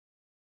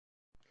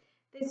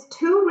There's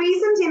 2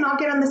 reasons you're not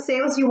getting the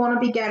sales you want to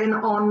be getting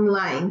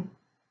online.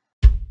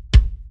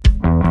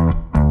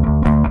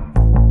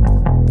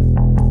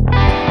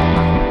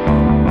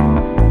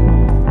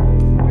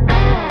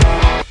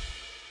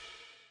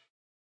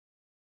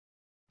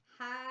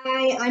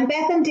 Hi, I'm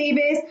Bethan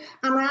Davis,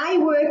 and I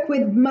work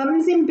with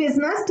mums in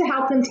business to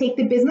help them take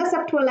the business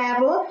up to a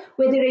level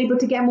where they're able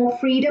to get more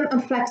freedom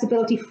and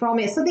flexibility from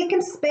it so they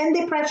can spend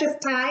their precious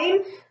time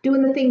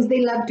doing the things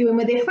they love doing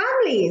with their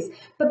families.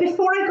 But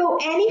before I go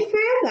any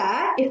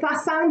further, if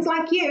that sounds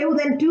like you,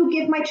 then do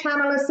give my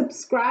channel a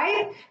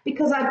subscribe,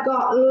 because I've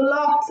got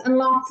lots and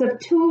lots of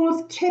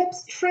tools,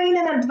 tips,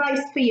 training,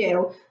 advice for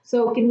you.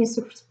 So give me a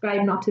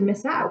subscribe not to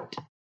miss out.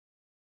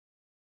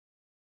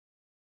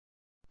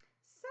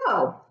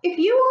 So, if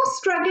you are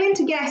struggling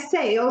to get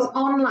sales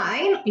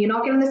online, you're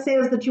not getting the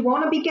sales that you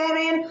want to be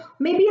getting,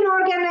 maybe you're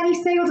not getting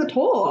any sales at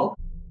all.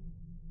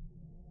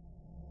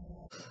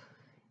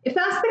 If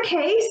that's the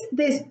case,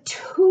 there's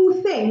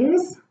 2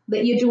 things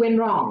that you're doing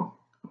wrong,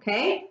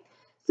 okay?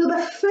 So the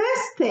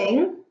first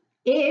thing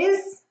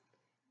is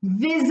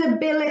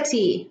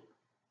visibility.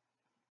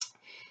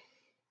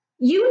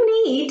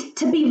 You need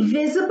to be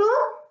visible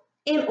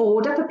in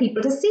order for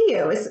people to see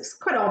you. It's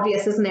quite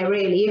obvious, isn't it,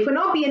 really? If we're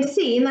not being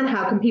seen, then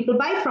how can people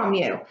buy from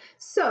you?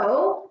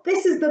 So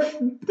this is one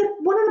of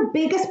the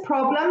biggest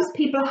problems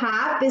people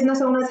have, business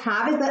owners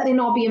have, is that they're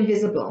not being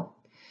visible.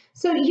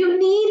 So you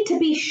need to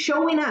be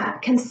showing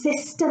up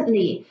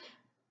consistently.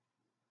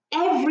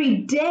 Every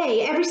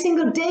day, every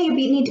single day, you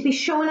need to be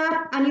showing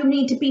up, and you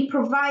need to be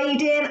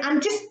providing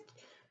and just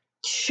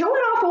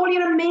showing off all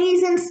your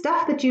amazing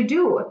stuff that you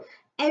do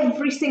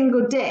every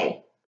single day.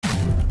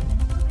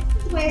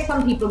 Where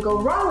some people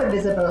go wrong with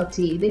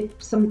visibility.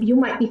 You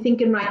might be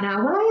thinking right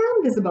now, well, I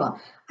am visible.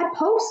 I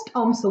post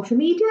on social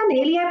media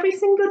nearly every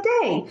single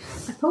day.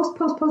 I post,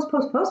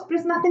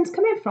 but nothing's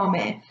coming from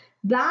it.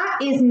 That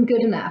isn't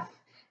good enough.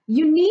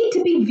 You need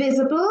to be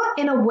visible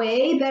in a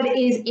way that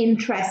is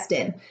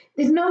interesting.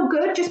 There's no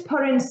good just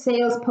putting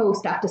sales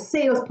post after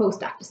sales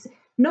post after sales.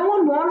 No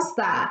one wants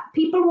that.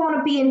 People want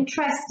to be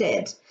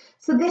interested.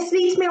 So this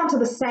leads me on to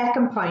the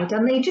second point,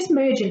 and they just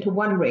merge into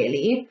one,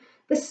 really.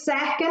 The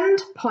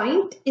second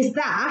point is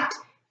that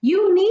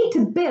you need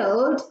to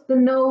build the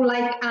know,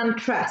 like, and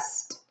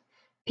trust.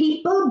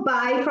 People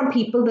buy from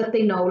people that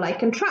they know,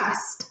 like, and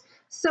trust.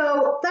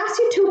 So that's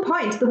your 2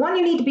 points. The one,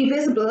 you need to be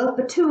visible,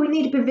 but 2, you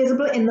need to be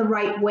visible in the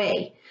right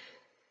way.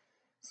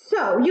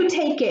 So you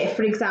take it,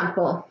 for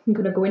example. I'm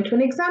going to go into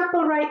an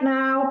example right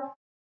now.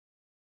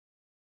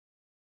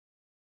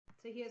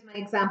 So here's my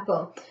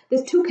example.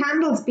 There's 2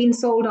 candles being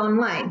sold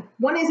online.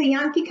 One is a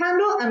Yankee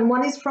candle, and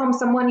one is from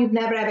someone you've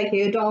never ever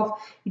heard of.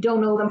 You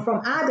don't know them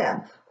from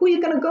Adam. Who are you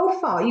going to go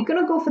for? You're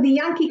going to go for the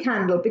Yankee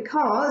candle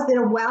because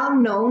they're a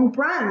well-known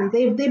brand.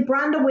 Their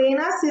brand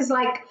awareness is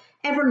like,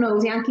 everyone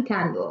knows Yankee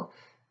candle.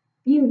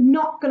 You're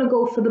not going to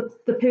go for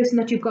the person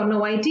that you've got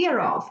no idea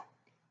of.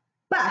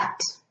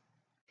 But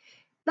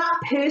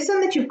that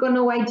person that you've got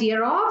no idea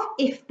of,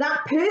 if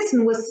that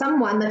person was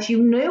someone that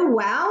you know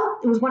well,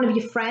 it was one of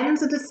your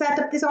friends that had set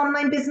up this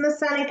online business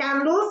selling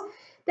candles,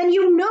 then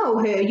you know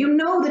her. You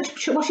know that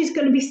what she's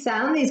going to be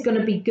selling is going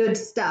to be good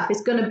stuff.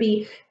 It's going to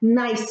be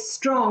nice,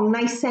 strong,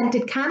 nice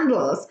scented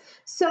candles.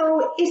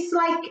 So it's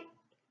like,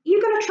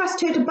 you're going to trust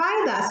her to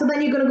buy that. So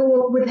then you're going to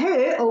go with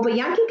her over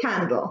Yankee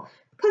candle.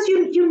 Because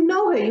you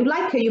know her, you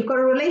like her, you've got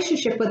a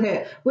relationship with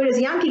her. Whereas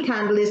Yankee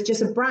candle is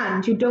just a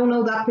brand. You don't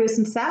know that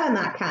person selling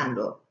that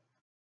candle.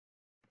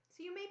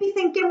 So you may be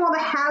thinking, what the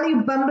hell are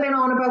you bumbling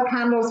on about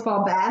candles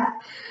for, Beth?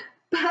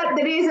 But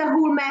there is a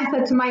whole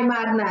method to my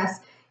madness.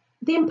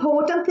 The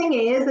important thing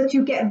is that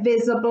you get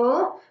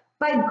visible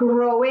by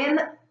growing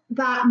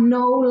that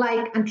know,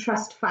 like, and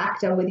trust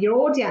factor with your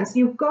audience.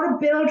 You've got to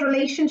build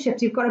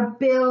relationships. You've got to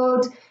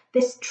build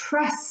this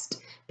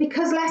trust.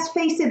 Because let's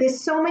face it,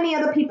 there's so many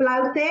other people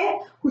out there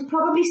who's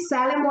probably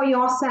selling what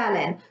you're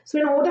selling. So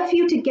in order for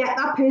you to get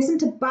that person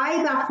to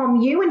buy that from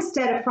you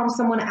instead of from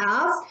someone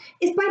else,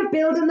 is by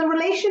building the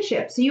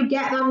relationship. So you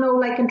get that know,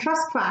 like, and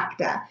trust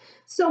factor.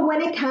 So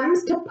when it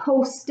comes to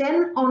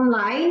posting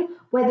online,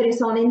 whether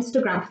it's on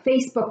Instagram,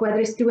 Facebook,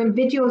 whether it's doing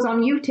videos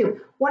on YouTube,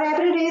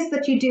 whatever it is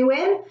that you're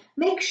doing,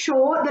 make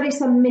sure that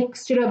it's a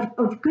mixture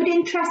of good,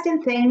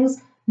 interesting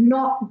things,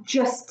 not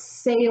just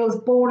sales,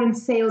 boring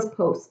sales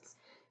posts.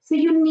 So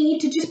you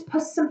need to just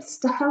put some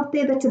stuff out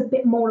there that's a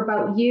bit more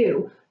about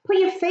you. Put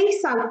your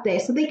face out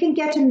there so they can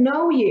get to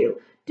know you.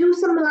 Do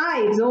some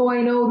lives. Oh,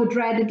 I know, the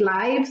dreaded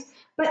lives.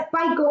 But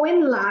by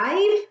going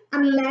live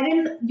and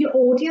letting your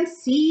audience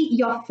see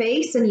your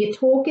face and you're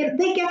talking,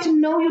 they get to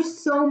know you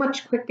so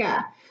much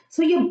quicker.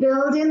 So you're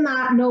building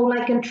that know,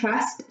 like, and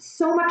trust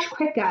so much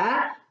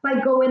quicker by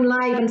going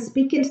live and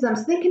speaking to them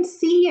so they can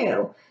see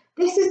you.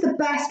 This is the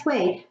best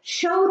way.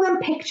 Show them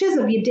pictures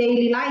of your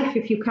daily life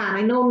if you can.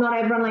 I know not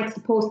everyone likes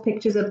to post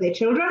pictures of their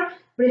children,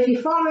 but if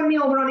you're following me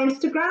over on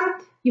Instagram,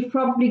 you've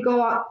probably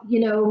got,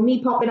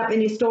 me popping up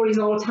in your stories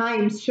all the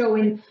time,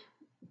 showing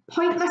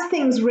pointless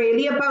things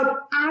really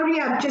about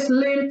Aria just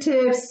learned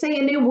to say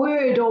a new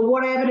word or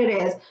whatever it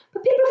is.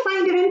 But people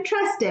find it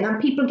interesting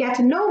and people get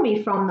to know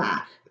me from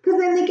that, because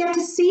then they get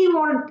to see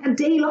what a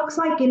day looks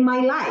like in my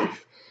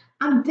life.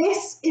 And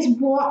this is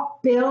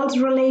what builds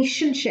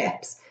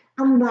relationships,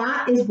 and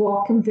that is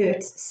what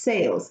converts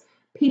sales.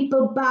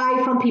 People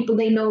buy from people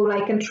they know,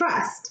 like, and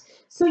trust.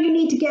 So you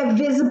need to get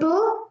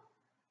visible,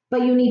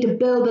 but you need to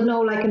build the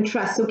know, like, and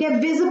trust. So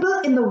get visible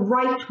in the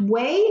right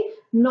way,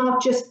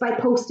 not just by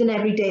posting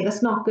every day.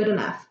 That's not good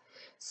enough.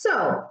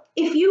 So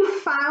if you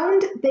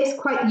found this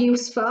quite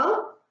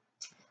useful,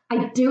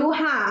 I do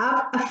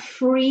have a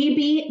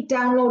freebie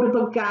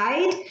downloadable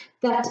guide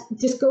that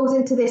just goes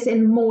into this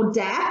in more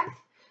depth.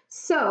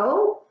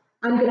 So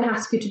I'm going to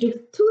ask you to do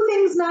 2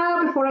 things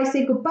now before I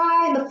say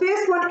goodbye. And the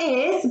first one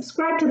is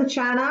subscribe to the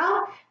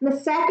channel. And the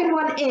second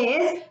one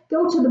is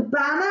go to the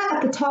banner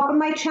at the top of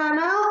my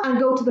channel and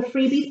go to the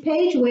freebies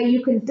page where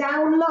you can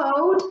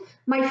download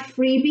my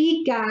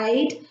freebie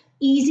guide,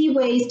 Easy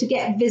Ways to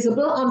Get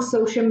Visible on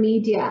Social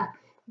Media.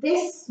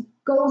 This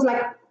goes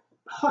like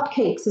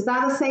hotcakes. Is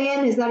that a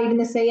saying? Is that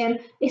even a saying?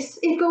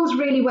 It goes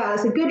really well.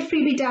 It's a good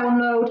freebie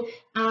download.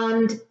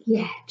 And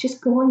yeah,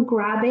 just go and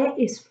grab it.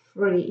 It's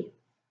free.